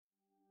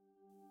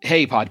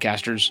Hey,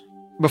 podcasters.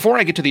 Before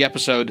I get to the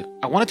episode,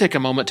 I want to take a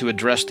moment to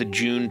address the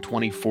June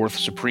 24th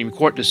Supreme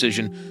Court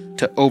decision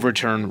to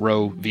overturn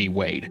Roe v.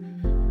 Wade.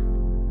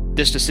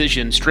 This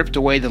decision stripped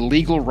away the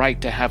legal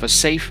right to have a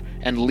safe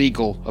and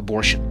legal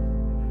abortion.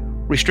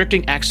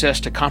 Restricting access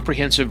to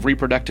comprehensive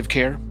reproductive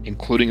care,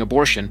 including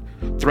abortion,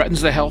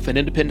 threatens the health and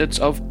independence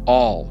of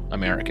all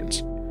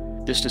Americans.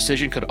 This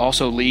decision could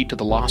also lead to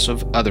the loss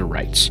of other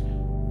rights.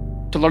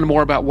 To learn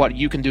more about what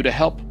you can do to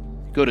help,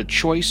 go to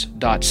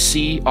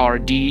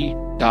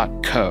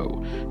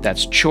choice.crd.co.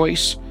 That's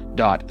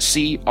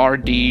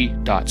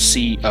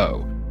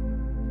choice.crd.co.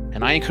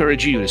 And I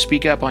encourage you to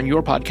speak up on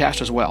your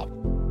podcast as well.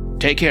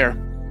 Take care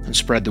and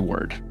spread the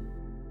word.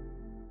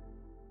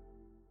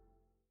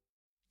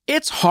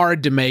 It's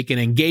hard to make an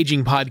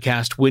engaging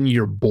podcast when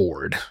you're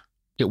bored.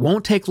 It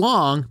won't take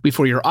long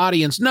before your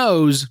audience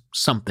knows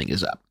something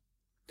is up.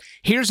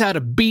 Here's how to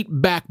beat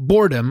back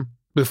boredom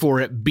before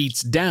it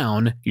beats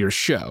down your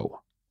show.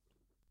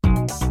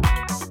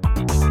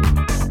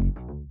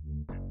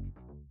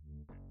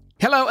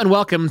 Hello and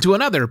welcome to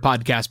another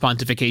Podcast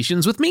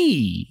Pontifications with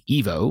me,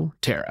 Evo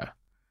Terra.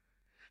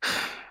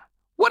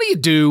 What do you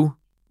do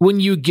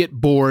when you get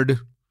bored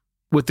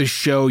with the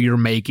show you're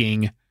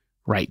making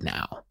right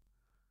now?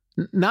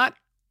 Not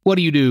what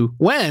do you do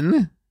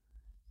when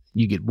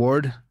you get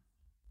bored.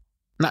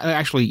 Not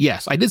actually,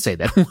 yes, I did say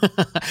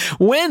that.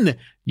 When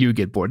you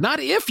get bored. Not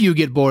if you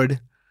get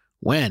bored,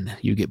 when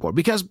you get bored.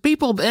 Because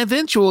people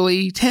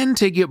eventually tend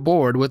to get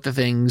bored with the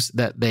things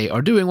that they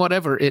are doing,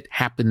 whatever it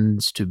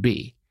happens to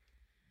be.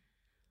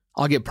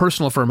 I'll get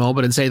personal for a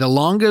moment and say the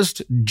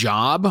longest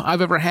job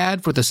I've ever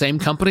had for the same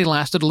company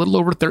lasted a little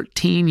over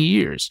 13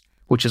 years,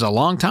 which is a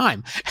long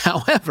time.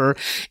 However,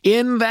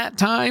 in that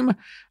time,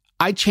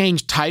 I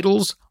changed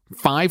titles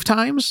 5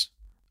 times.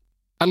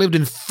 I lived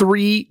in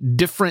 3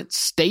 different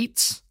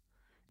states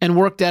and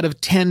worked out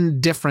of 10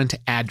 different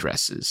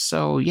addresses.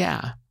 So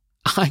yeah,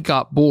 I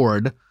got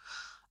bored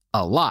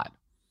a lot.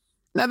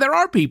 Now, there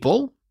are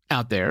people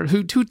out there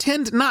who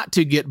tend not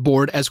to get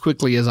bored as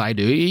quickly as I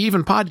do,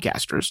 even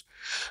podcasters,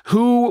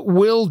 who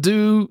will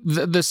do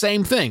the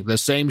same thing, the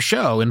same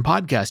show in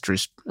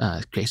podcasters'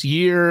 case,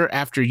 year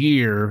after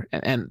year,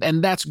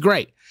 and that's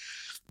great.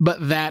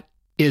 But that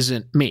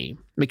isn't me,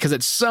 because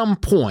at some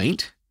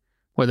point,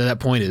 whether that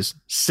point is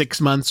 6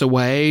 months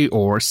away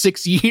or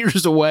 6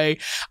 years away,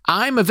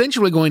 I'm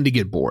eventually going to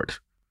get bored.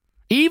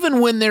 Even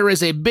when there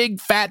is a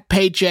big fat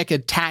paycheck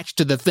attached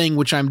to the thing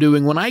which I'm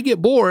doing, when I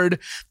get bored,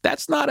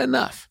 that's not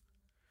enough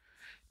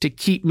to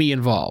keep me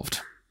involved.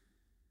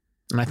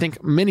 And I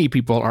think many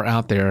people are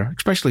out there,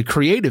 especially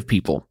creative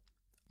people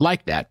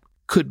like that,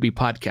 could be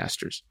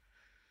podcasters.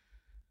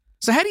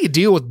 So how do you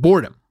deal with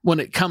boredom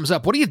when it comes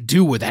up? What do you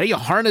do with that? How do you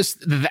harness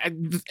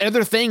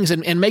other things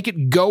and make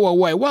it go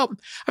away? Well,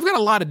 I've got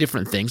a lot of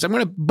different things. I'm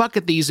going to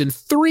bucket these in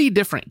 3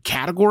 different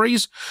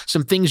categories,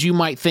 some things you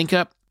might think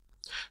up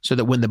so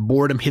that when the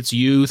boredom hits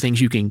you, things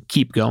you can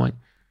keep going.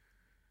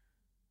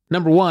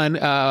 Number 1,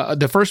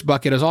 the first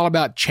bucket is all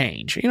about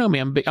change. You know me,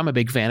 I'm a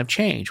big fan of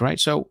change, right?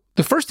 So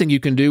the first thing you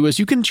can do is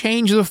you can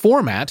change the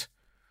format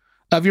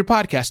of your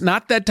podcast,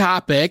 not the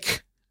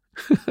topic.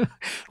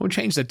 We'll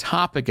change the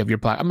topic of your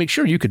podcast. I mean,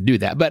 sure, you could do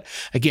that. But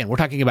again, we're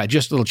talking about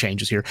just little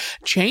changes here.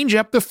 Change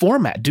up the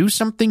format. Do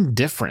something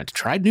different.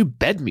 Try new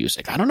bed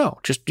music. I don't know.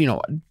 Just,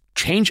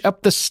 change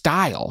up the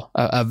style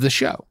of the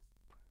show.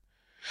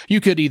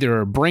 You could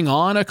either bring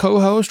on a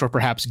co-host or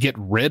perhaps get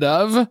rid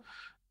of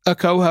a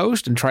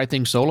co-host and try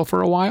things solo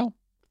for a while.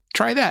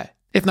 Try that.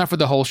 If not for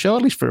the whole show,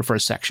 at least for a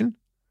section.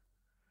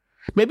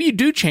 Maybe you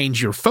do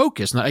change your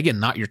focus.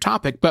 Not your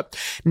topic, but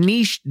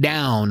niche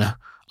down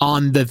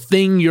on the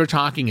thing you're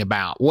talking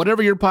about.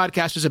 Whatever your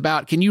podcast is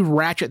about, can you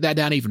ratchet that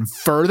down even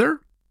further?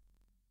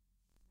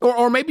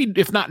 Or maybe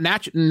if not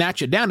natch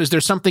it down, is there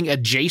something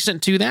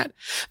adjacent to that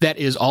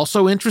is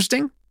also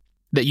interesting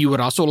that you would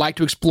also like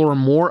to explore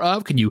more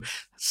of? Can you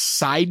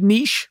side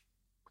niche,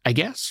 I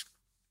guess?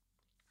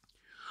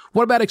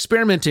 What about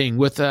experimenting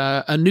with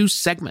a new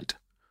segment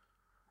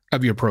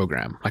of your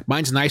program? Like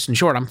mine's nice and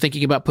short. I'm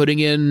thinking about putting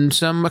in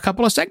a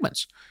couple of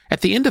segments at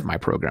the end of my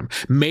program.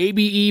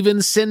 Maybe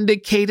even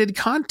syndicated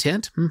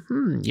content.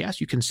 Yes,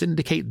 you can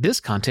syndicate this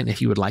content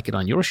if you would like it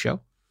on your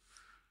show.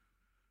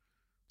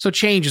 So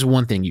change is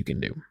one thing you can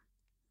do.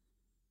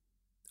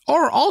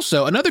 Or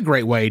also, another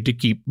great way to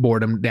keep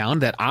boredom down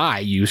that I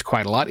use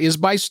quite a lot is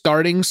by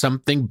starting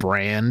something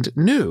brand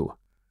new.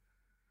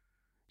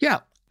 Yeah,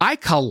 I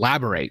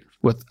collaborate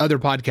with other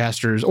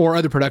podcasters or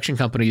other production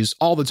companies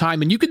all the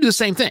time, and you can do the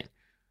same thing.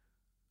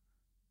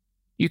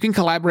 You can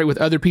collaborate with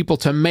other people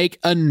to make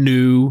a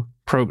new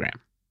program.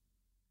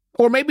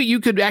 Or maybe you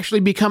could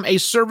actually become a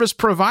service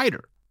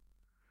provider.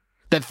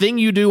 That thing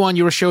you do on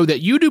your show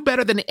that you do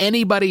better than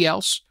anybody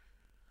else,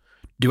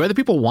 do other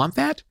people want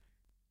that?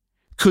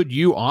 Could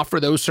you offer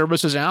those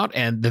services out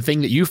and the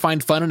thing that you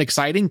find fun and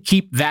exciting,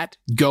 keep that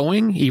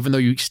going even though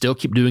you still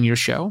keep doing your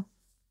show?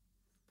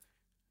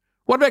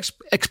 What about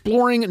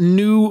exploring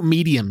new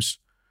mediums?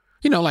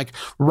 Like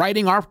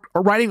writing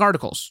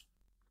articles,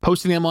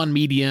 posting them on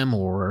Medium,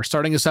 or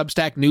starting a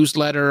Substack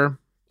newsletter,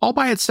 all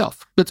by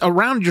itself. That's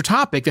around your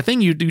topic, the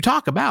thing you do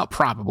talk about,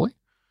 probably.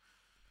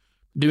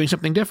 Doing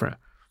something different.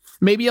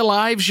 Maybe a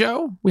live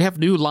show. We have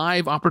new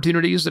live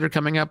opportunities that are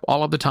coming up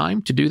all of the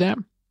time to do that.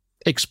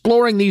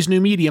 Exploring these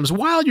new mediums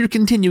while you're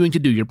continuing to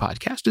do your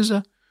podcast is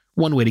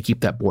one way to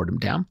keep that boredom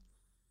down.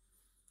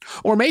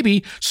 Or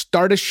maybe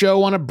start a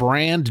show on a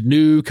brand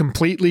new,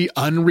 completely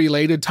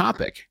unrelated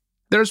topic.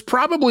 There's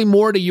probably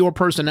more to your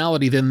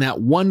personality than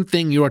that one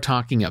thing you're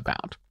talking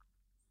about.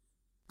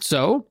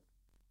 So,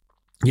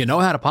 you know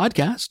how to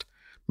podcast.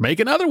 Make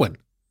another one.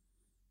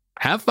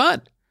 Have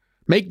fun.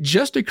 Make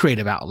just a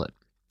creative outlet.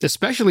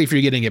 Especially if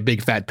you're getting a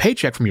big fat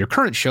paycheck from your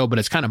current show, but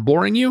it's kind of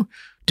boring you,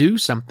 do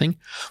something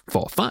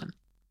full of fun.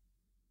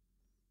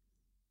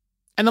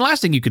 And the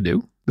last thing you could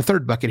do, the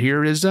third bucket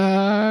here, is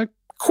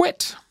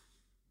quit.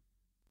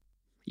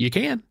 You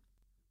can.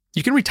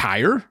 You can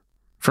retire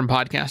from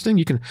podcasting.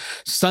 You can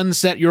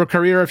sunset your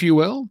career, if you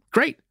will.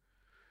 Great.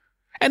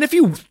 And if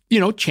you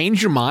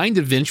change your mind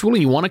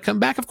eventually, you want to come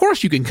back, of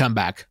course you can come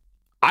back.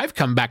 I've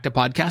come back to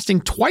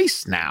podcasting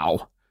twice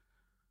now.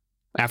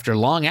 After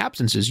long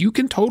absences, you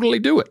can totally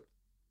do it.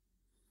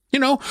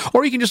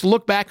 Or you can just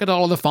look back at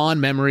all of the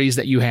fond memories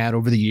that you had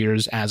over the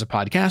years as a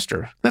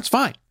podcaster. That's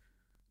fine.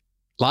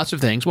 Lots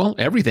of things,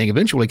 everything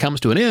eventually comes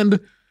to an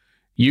end.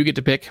 You get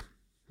to pick,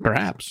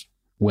 perhaps,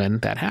 when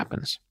that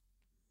happens.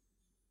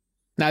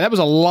 Now, that was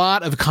a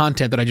lot of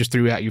content that I just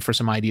threw at you for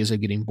some ideas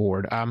of getting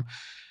bored.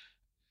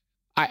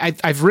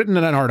 I've written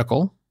an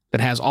article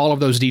that has all of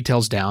those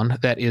details down.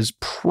 That is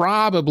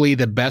probably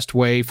the best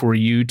way for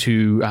you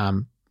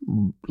to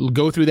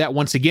go through that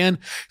once again,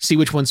 see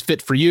which ones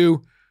fit for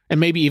you, and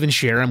maybe even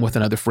share them with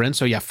another friend.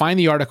 So find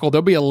the article.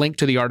 There'll be a link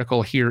to the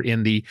article here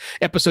in the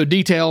episode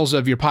details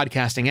of your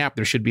podcasting app.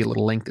 There should be a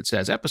little link that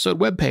says episode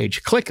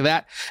webpage. Click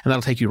that, and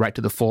that'll take you right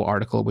to the full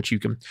article, which you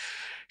can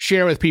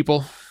share with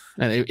people,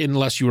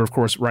 unless you are, of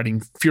course,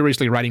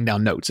 furiously writing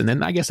down notes. And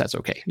then I guess that's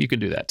okay. You can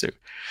do that too.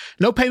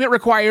 No payment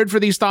required for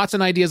these thoughts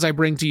and ideas I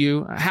bring to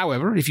you.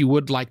 However, if you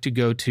would like to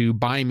go to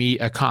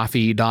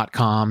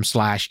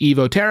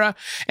buymeacoffee.com/evoterra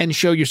and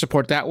show your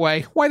support that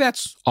way,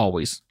 that's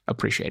always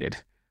appreciated.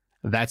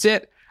 That's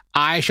it.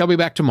 I shall be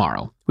back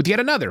tomorrow with yet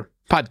another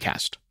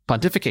podcast,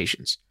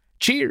 Pontifications.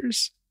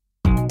 Cheers.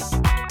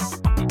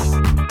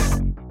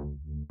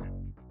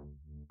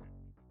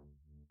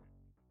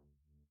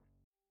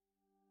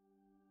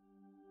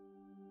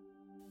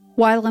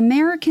 While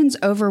Americans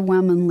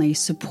overwhelmingly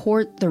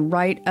support the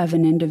right of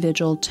an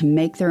individual to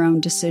make their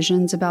own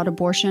decisions about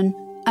abortion,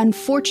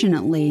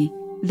 unfortunately,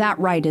 that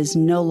right is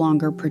no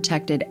longer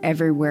protected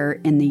everywhere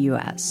in the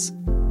U.S.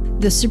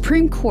 The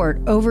Supreme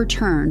Court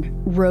overturned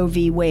Roe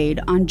v.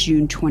 Wade on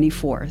June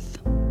 24th.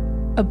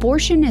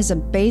 Abortion is a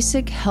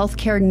basic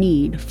healthcare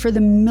need for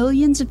the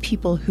millions of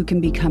people who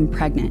can become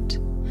pregnant.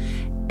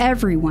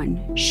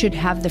 Everyone should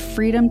have the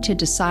freedom to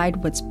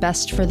decide what's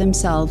best for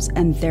themselves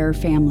and their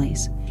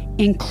families,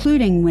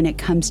 including when it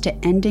comes to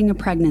ending a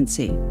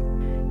pregnancy.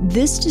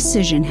 This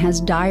decision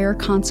has dire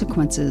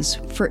consequences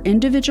for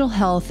individual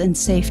health and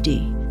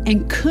safety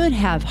and could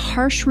have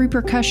harsh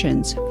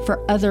repercussions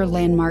for other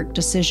landmark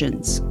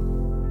decisions.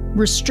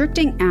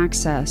 Restricting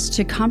access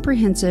to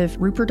comprehensive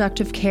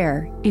reproductive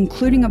care,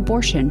 including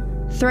abortion,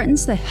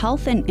 threatens the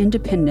health and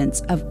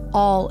independence of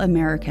all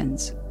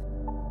Americans.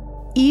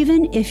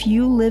 Even if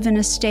you live in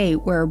a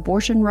state where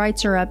abortion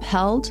rights are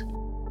upheld,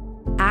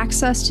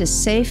 access to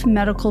safe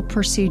medical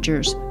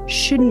procedures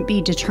shouldn't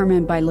be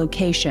determined by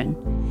location,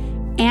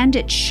 and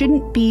it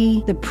shouldn't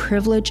be the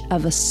privilege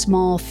of a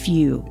small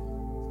few.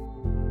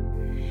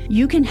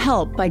 You can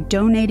help by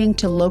donating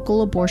to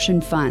local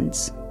abortion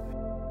funds.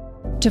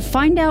 To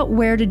find out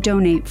where to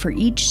donate for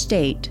each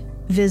state,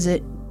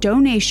 visit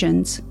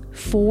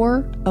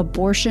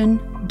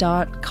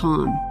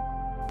donationsforabortion.com.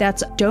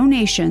 That's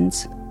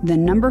donations,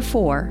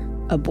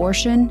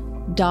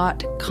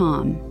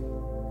 4abortion.com.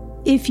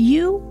 If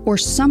you or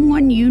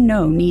someone you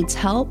know needs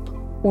help,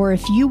 or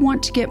if you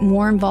want to get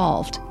more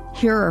involved,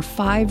 here are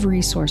 5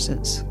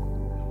 resources.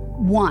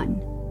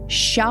 1.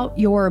 Shout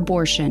Your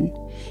Abortion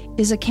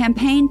is a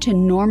campaign to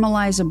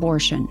normalize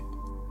abortion.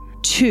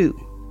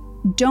 2.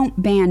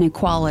 Don't Ban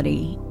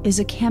Equality is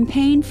a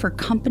campaign for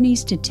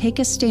companies to take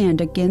a stand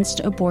against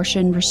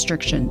abortion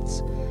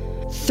restrictions.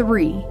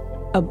 3.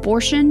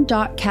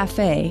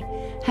 Abortion.cafe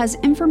has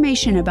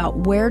information about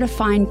where to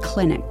find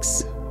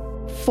clinics.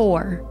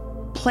 4.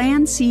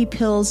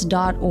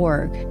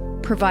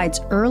 PlanCpills.org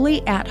provides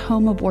early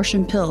at-home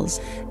abortion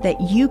pills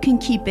that you can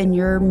keep in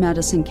your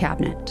medicine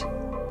cabinet.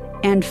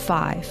 And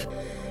 5.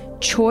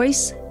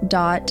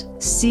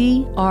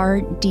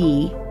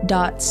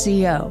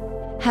 Choice.crd.co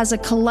has a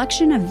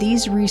collection of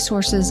these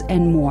resources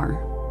and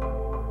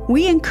more.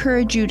 We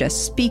encourage you to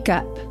speak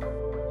up,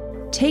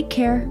 take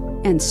care,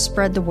 and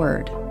spread the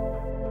word.